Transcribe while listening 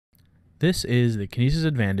This is the Kinesis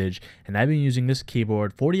Advantage, and I've been using this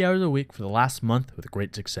keyboard 40 hours a week for the last month with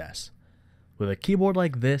great success. With a keyboard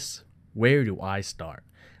like this, where do I start?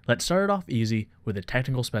 Let's start it off easy with the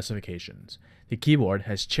technical specifications. The keyboard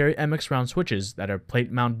has Cherry MX round switches that are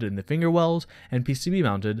plate mounted in the finger wells and PCB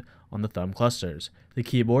mounted on the thumb clusters. The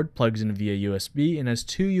keyboard plugs in via USB and has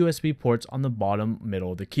two USB ports on the bottom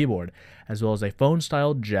middle of the keyboard, as well as a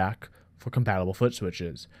phone-style jack for compatible foot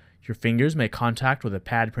switches. Your fingers make contact with the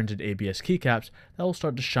pad-printed ABS keycaps that will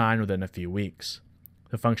start to shine within a few weeks.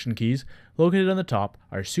 The function keys, located on the top,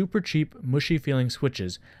 are super cheap, mushy-feeling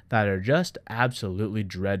switches that are just absolutely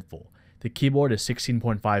dreadful. The keyboard is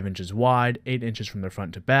 16.5 inches wide, 8 inches from the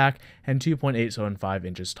front to back, and 2.875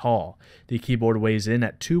 inches tall. The keyboard weighs in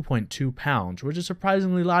at 2.2 pounds, which is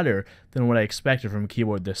surprisingly lighter than what I expected from a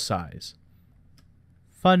keyboard this size.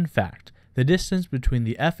 Fun fact: the distance between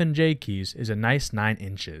the F and J keys is a nice 9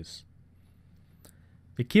 inches.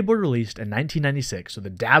 The keyboard released in 1996 with a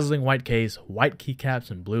dazzling white case, white keycaps,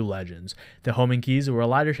 and blue legends. The homing keys were a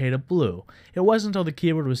lighter shade of blue. It wasn't until the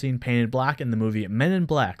keyboard was seen painted black in the movie Men in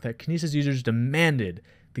Black that Kinesis users demanded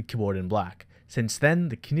the keyboard in black. Since then,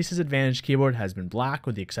 the Kinesis Advantage keyboard has been black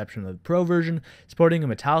with the exception of the Pro version, sporting a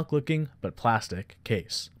metallic-looking but plastic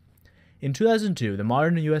case. In 2002, the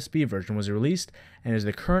modern USB version was released and is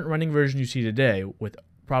the current running version you see today, with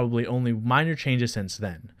probably only minor changes since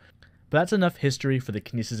then. But that's enough history for the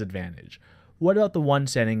Kinesis Advantage. What about the one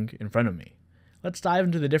standing in front of me? Let's dive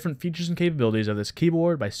into the different features and capabilities of this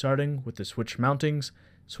keyboard by starting with the switch mountings,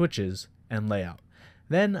 switches, and layout.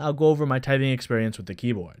 Then I'll go over my typing experience with the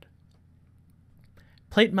keyboard.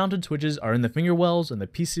 Plate-mounted switches are in the finger wells, and the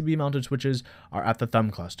PCB-mounted switches are at the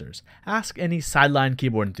thumb clusters. Ask any sideline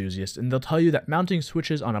keyboard enthusiast, and they'll tell you that mounting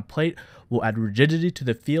switches on a plate will add rigidity to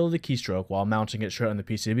the feel of the keystroke, while mounting it straight on the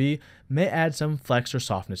PCB may add some flex or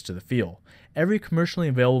softness to the feel. Every commercially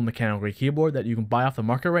available mechanical keyboard that you can buy off the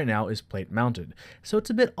market right now is plate-mounted, so it's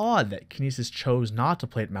a bit odd that Kinesis chose not to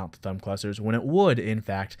plate-mount the thumb clusters when it would, in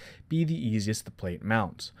fact, be the easiest to plate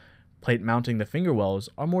mount. Plate mounting the finger wells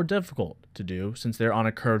are more difficult to do since they're on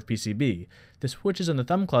a curved PCB. The switches and the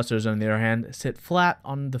thumb clusters, on the other hand, sit flat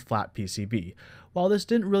on the flat PCB. While this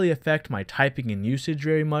didn't really affect my typing and usage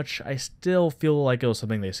very much, I still feel like it was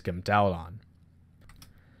something they skimped out on.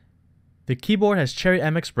 The keyboard has Cherry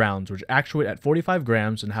MX browns, which actuate at 45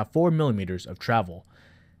 grams and have 4 millimeters of travel.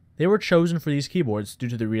 They were chosen for these keyboards due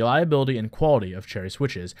to the reliability and quality of Cherry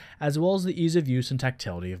switches, as well as the ease of use and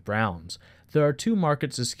tactility of browns. There are two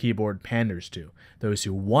markets this keyboard panders to: those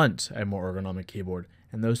who want a more ergonomic keyboard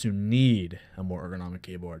and those who need a more ergonomic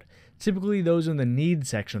keyboard. Typically, those in the need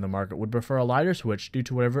section of the market would prefer a lighter switch due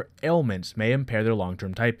to whatever ailments may impair their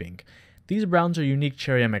long-term typing. These browns are unique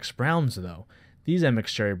Cherry MX browns, though. These MX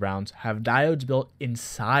Cherry browns have diodes built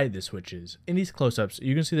inside the switches. In these close-ups,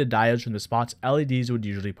 you can see the diodes from the spots LEDs would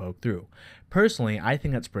usually poke through. Personally, I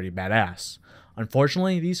think that's pretty badass.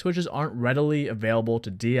 Unfortunately, these switches aren't readily available to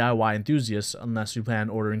DIY enthusiasts unless you plan on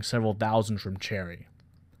ordering several thousand from Cherry.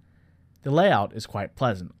 The layout is quite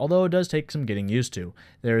pleasant, although it does take some getting used to.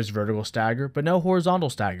 There is vertical stagger, but no horizontal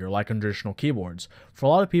stagger like on traditional keyboards. For a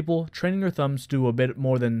lot of people, training your thumbs to do a bit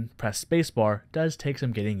more than press spacebar does take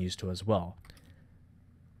some getting used to as well.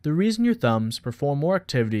 The reason your thumbs perform more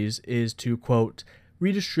activities is to, quote,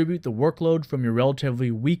 redistribute the workload from your relatively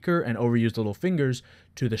weaker and overused little fingers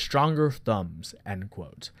to the stronger thumbs, end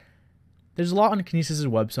quote. There's a lot on Kinesis'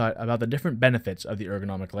 website about the different benefits of the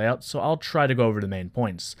ergonomic layout, so I'll try to go over the main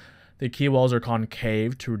points. The key wells are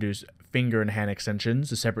concave to reduce finger and hand extensions.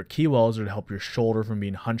 The separate key wells are to help your shoulder from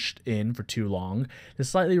being hunched in for too long. The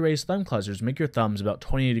slightly raised thumb clusters make your thumbs about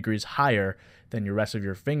 20 degrees higher than your rest of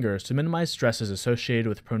your fingers to minimize stresses associated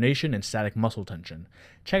with pronation and static muscle tension.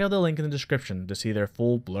 Check out the link in the description to see their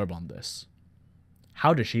full blurb on this.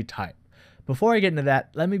 How does she type? Before I get into that,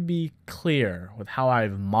 let me be clear with how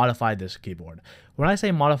I've modified this keyboard. When I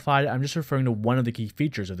say modified, I'm just referring to one of the key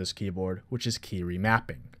features of this keyboard, which is key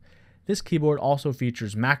remapping. This keyboard also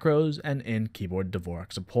features macros and in-keyboard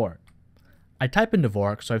Dvorak support. I type in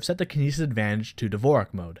Dvorak, so I've set the Kinesis Advantage to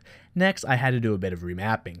Dvorak mode. Next, I had to do a bit of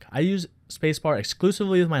remapping. I use spacebar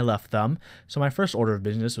exclusively with my left thumb, so my first order of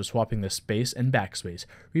business was swapping the space and backspace.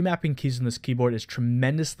 Remapping keys on this keyboard is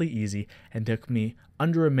tremendously easy and took me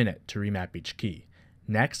under a minute to remap each key.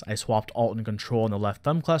 Next, I swapped Alt and Control on the left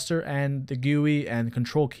thumb cluster and the GUI and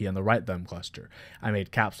Control key on the right thumb cluster. I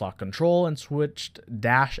made caps lock Control and switched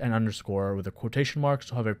dash and underscore with the quotation marks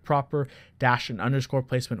to have a proper dash and underscore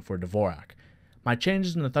placement for Dvorak. My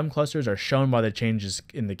changes in the thumb clusters are shown by the changes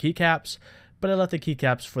in the keycaps, but I left the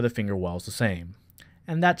keycaps for the finger wells the same.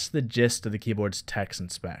 and that's the gist of the keyboard's text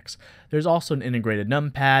and specs. There's also an integrated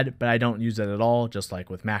numpad, but I don't use that at all, just like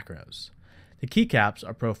with macros. The keycaps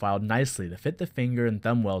are profiled nicely to fit the finger and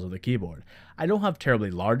thumb wells of the keyboard. I don't have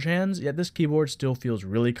terribly large hands, yet this keyboard still feels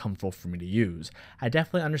really comfortable for me to use. I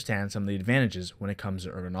definitely understand some of the advantages when it comes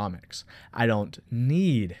to ergonomics. I don't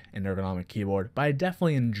need an ergonomic keyboard, but I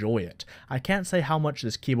definitely enjoy it. I can't say how much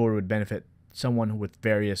this keyboard would benefit someone with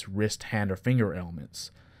various wrist, hand, or finger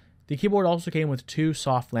ailments. The keyboard also came with 2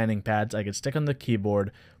 soft landing pads I could stick on the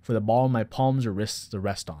keyboard for the ball of my palms or wrists to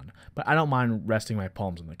rest on, but I don't mind resting my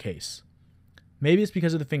palms on the case. Maybe it's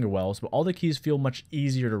because of the finger wells, but all the keys feel much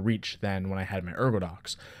easier to reach than when I had my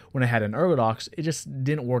Ergodox. When I had an Ergodox, it just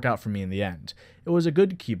didn't work out for me in the end. It was a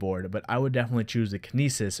good keyboard, but I would definitely choose the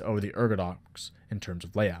Kinesis over the Ergodox in terms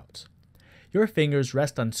of layout. Your fingers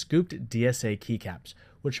rest on scooped DSA keycaps,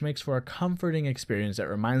 which makes for a comforting experience that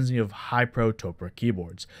reminds me of high-pro Topra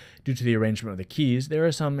keyboards. Due to the arrangement of the keys, there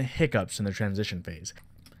are some hiccups in the transition phase.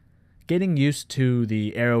 Getting used to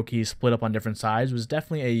the arrow keys split up on different sides was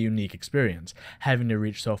definitely a unique experience. Having to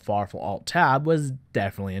reach so far for Alt-Tab was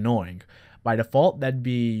definitely annoying. By default, that'd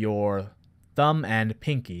be your thumb and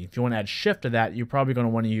pinky. If you want to add shift to that, you're probably going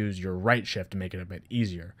to want to use your right shift to make it a bit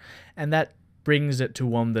easier. And that brings it to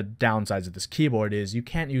one of the downsides of this keyboard is you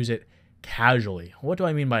can't use it casually. What do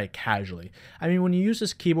I mean by casually? I mean, when you use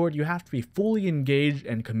this keyboard, you have to be fully engaged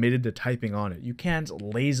and committed to typing on it. You can't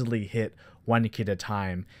lazily hit one key at a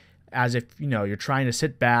time, as if, you're trying to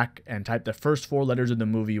sit back and type the first 4 letters of the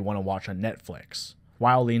movie you want to watch on Netflix,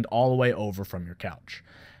 while leaned all the way over from your couch.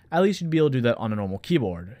 At least you'd be able to do that on a normal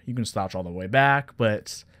keyboard. You can slouch all the way back,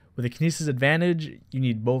 but with the Kinesis Advantage, you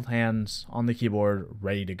need both hands on the keyboard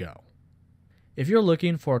ready to go. If you're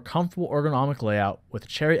looking for a comfortable ergonomic layout with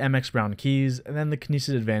Cherry MX Brown keys, then the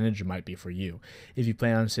Kinesis Advantage might be for you. If you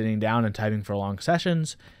plan on sitting down and typing for long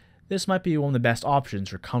sessions, this might be one of the best options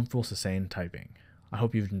for comfortable, sustained typing. I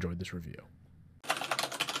hope you've enjoyed this review.